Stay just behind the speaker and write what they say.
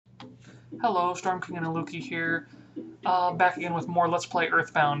Hello, Storm King and Aluki here, back again with more Let's Play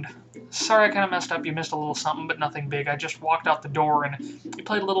EarthBound. Sorry I kind of messed up, you missed a little something, but nothing big. I just walked out the door and you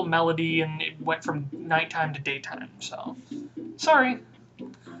played a little melody and it went from nighttime to daytime, so sorry.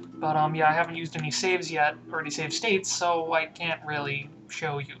 But yeah, I haven't used any saves yet, or any save states, so I can't really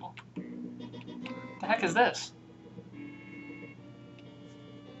show you. The heck is this?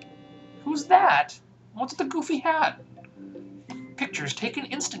 Who's that? What's the goofy hat? Pictures taken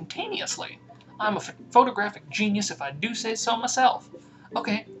instantaneously. I'm a photographic genius if I do say so myself.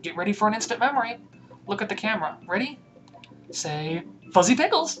 Okay, get ready for an instant memory. Look at the camera. Ready? Say, Fuzzy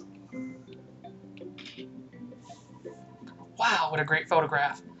Pickles! Wow, what a great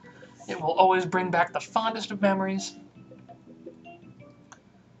photograph. It will always bring back the fondest of memories.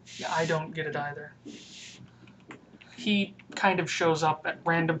 Yeah, I don't get it either. He kind of shows up at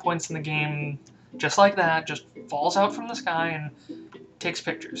random points in the game, just like that, just falls out from the sky and takes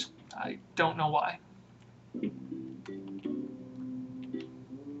pictures. I don't know why.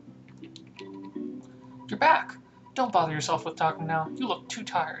 You're back. Don't bother yourself with talking now. You look too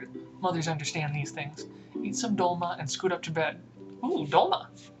tired. Mothers understand these things. Eat some dolma and scoot up to bed. Ooh, dolma.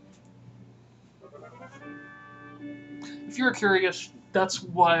 If you're curious, that's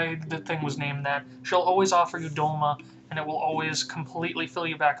why the thing was named that. She'll always offer you dolma, and it will always completely fill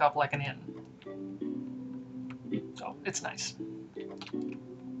you back up like an inn. So, it's nice.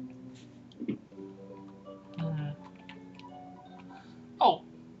 Oh,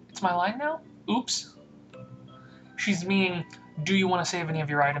 it's my line now? Oops. She's meaning, do you want to save any of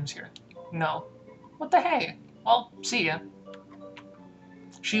your items here? No. What the hey? Well, see ya.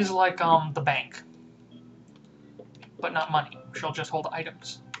 She's like, the bank. But not money. She'll just hold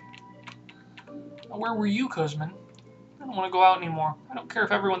items. Where were you, Kuzmen? I don't want to go out anymore. I don't care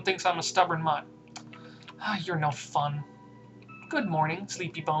if everyone thinks I'm a stubborn mutt. Ah, you're no fun. Good morning,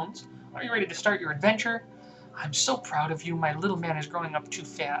 sleepy bones. Are you ready to start your adventure? I'm so proud of you. My little man is growing up too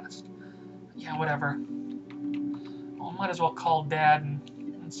fast. Yeah, whatever. Well, might as well call Dad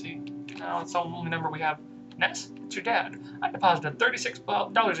and let's see. Now it's the only number we have. Ness, it's your dad. I deposited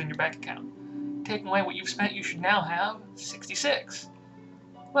 $36 in your bank account. Taking away what you've spent, you should now have 66.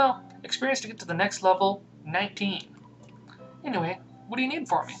 Well, experience to get to the next level, 19. Anyway, what do you need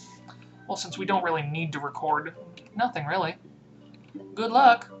for me? Well, since we don't really need to record, nothing really. Good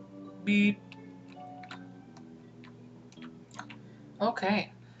luck. Beep.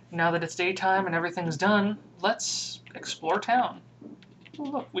 Okay, now that it's daytime and everything's done, let's explore town. Oh,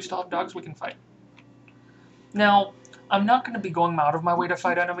 look, we still have dogs we can fight. Now, I'm not going to be going out of my way to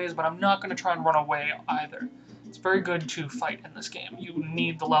fight enemies, but I'm not going to try and run away either. It's very good to fight in this game. You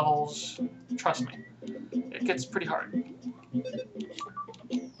need the levels, trust me. It gets pretty hard.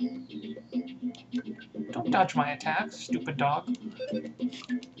 Don't dodge my attacks, stupid dog.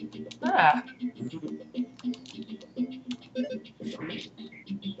 Ah!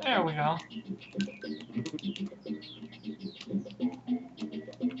 There we go.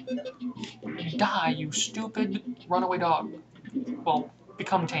 Die, you stupid runaway dog. Well,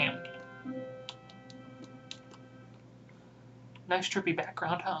 become tamed. Nice trippy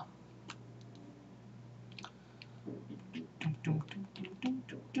background, huh?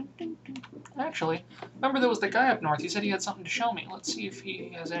 Actually, remember there was the guy up north. He said he had something to show me. Let's see if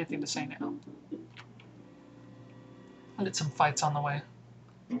he has anything to say now. I'll get some fights on the way.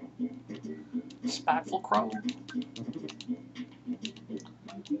 Spiteful crow.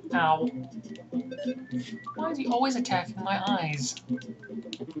 Ow. Why is he always attacking my eyes?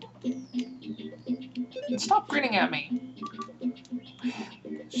 Stop grinning at me.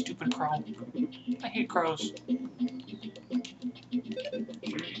 Stupid crow. I hate crows.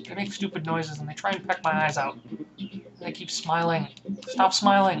 They make stupid noises and they try and peck my eyes out. And they keep smiling. Stop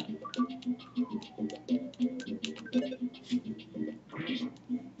smiling.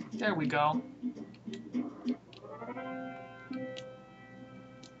 There we go.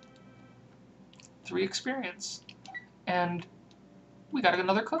 Three experience. And we got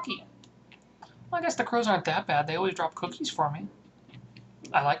another cookie. Well, I guess the crows aren't that bad. They always drop cookies for me.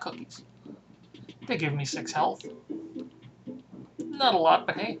 I like cookies. They give me 6 health. Not a lot,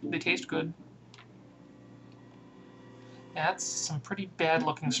 but hey, they taste good. That's some pretty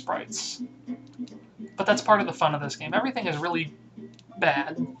bad-looking sprites. But that's part of the fun of this game. Everything is really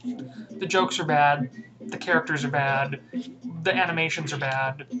bad. The jokes are bad. The characters are bad. The animations are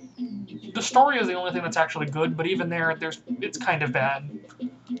bad. The story is the only thing that's actually good, but even there, it's kind of bad.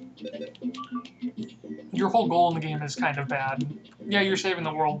 Your whole goal in the game is kind of bad. Yeah, you're saving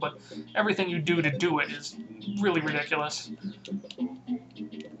the world, but everything you do to do it is really ridiculous.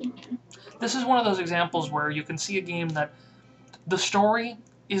 This is one of those examples where you can see a game that the story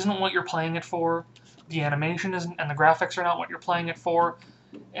isn't what you're playing it for. The animation isn't, and the graphics are not what you're playing it for.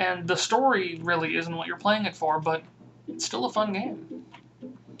 And the story really isn't what you're playing it for, but it's still a fun game.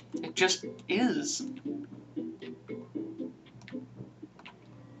 It just is.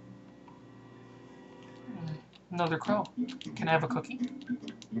 Another crow. Can I have a cookie?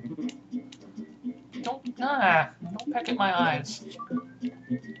 Don't peck at my eyes.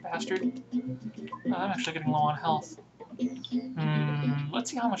 Bastard. Oh, I'm actually getting low on health. Let's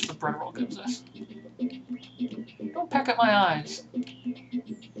see how much the bread roll gives us. Don't peck at my eyes.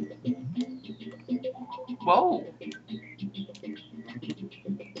 Whoa!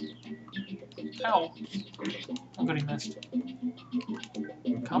 Ow. Oh, good, he missed.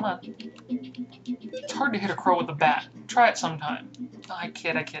 Come on. It's hard to hit a crow with a bat. Try it sometime. Oh, I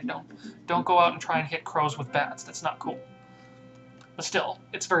kid. Don't go out and try and hit crows with bats. That's not cool. But still,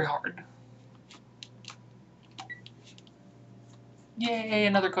 it's very hard. Yay,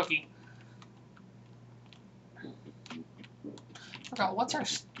 another cookie. Forgot, what's our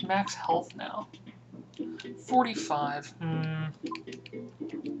max health now? 45.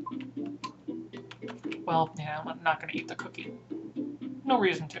 Well, yeah, I'm not going to eat the cookie. No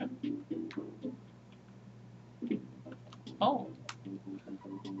reason to. Oh.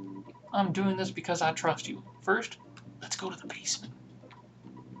 I'm doing this because I trust you. First, let's go to the basement.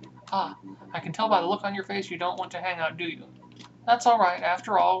 Ah, I can tell by the look on your face you don't want to hang out, do you? That's alright,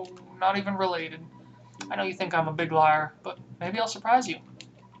 after all, we're not even related. I know you think I'm a big liar, but maybe I'll surprise you.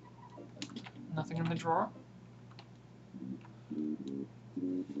 Nothing in the drawer?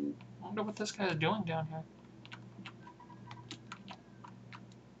 I wonder what this guy's doing down here.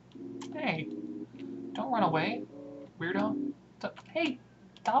 Hey, don't run away, weirdo. Hey,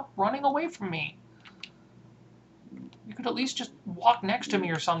 stop running away from me. You could at least just walk next to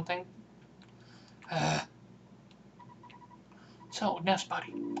me or something. So, Ness,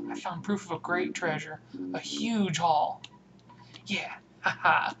 buddy, I found proof of a great treasure. A huge haul. Yeah,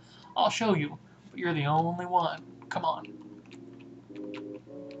 haha. I'll show you, but you're the only one. Come on.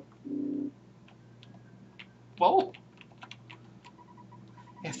 Whoa.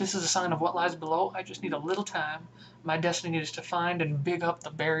 If this is a sign of what lies below, I just need a little time. My destiny is to find and dig up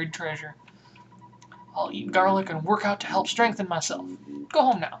the buried treasure. I'll eat garlic and work out to help strengthen myself. Go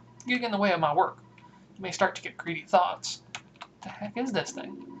home now. You're getting in the way of my work. You may start to get greedy thoughts. What the heck is this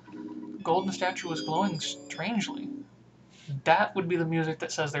thing? The golden statue was glowing strangely. That would be the music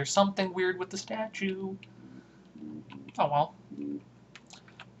that says there's something weird with the statue. Oh well.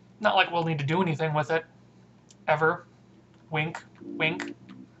 Not like we'll need to do anything with it. Ever. Wink. Wink.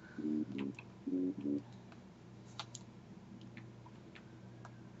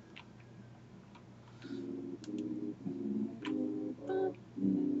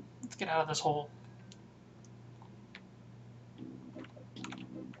 Let's get out of this hole.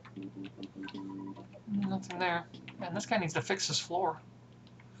 Nothing there. Man, this guy needs to fix his floor.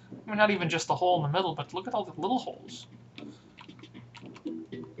 I mean, not even just the hole in the middle, but look at all the little holes.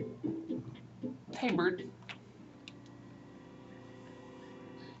 Hey, bird.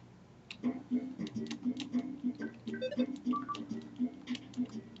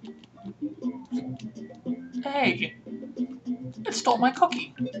 Hey! It stole my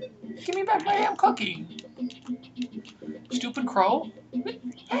cookie! Give me back my damn cookie! Stupid crow?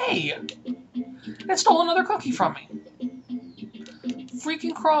 Hey! It stole another cookie from me!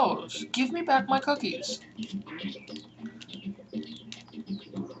 Freaking crows! Give me back my cookies! You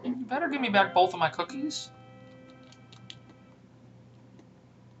better give me back both of my cookies.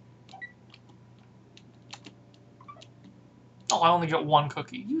 Oh, I only get one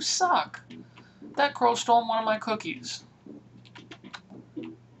cookie. You suck! That crow stole one of my cookies.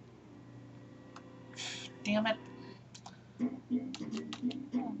 Damn it.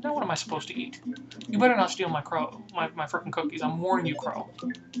 Now what am I supposed to eat? You better not steal my frickin' cookies. I'm warning you, crow.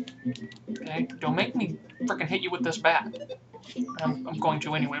 Okay? Don't make me frickin' hit you with this bat. I'm going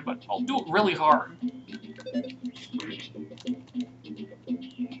to anyway, but I'll do it really hard.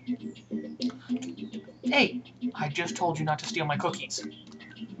 Hey! I just told you not to steal my cookies.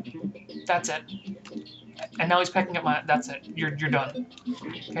 That's it. And now he's pecking at my... That's it. You're done.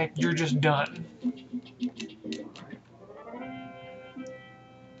 Okay? You're just done.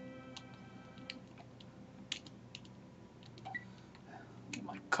 Get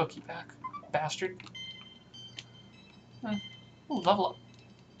my cookie back. Bastard. Ooh, level up.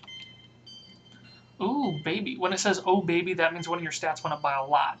 Ooh, baby. When it says, oh, baby, that means one of your stats went up by a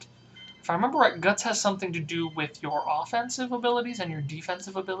lot. If I remember right, Guts has something to do with your offensive abilities and your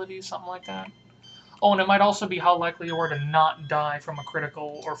defensive abilities, something like that. Oh, and it might also be how likely you are to not die from a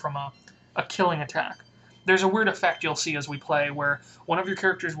critical or from a killing attack. There's a weird effect you'll see as we play where one of your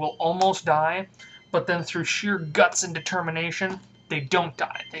characters will almost die, but then through sheer guts and determination, they don't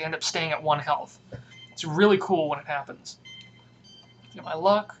die. They end up staying at 1 health. It's really cool when it happens. Get my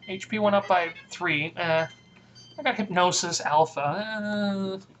luck. HP went up by 3. I got Hypnosis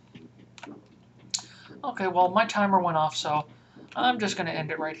Alpha. Okay, well, my timer went off, so I'm just going to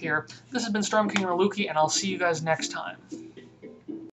end it right here. This has been Storm King Raluki, and I'll see you guys next time.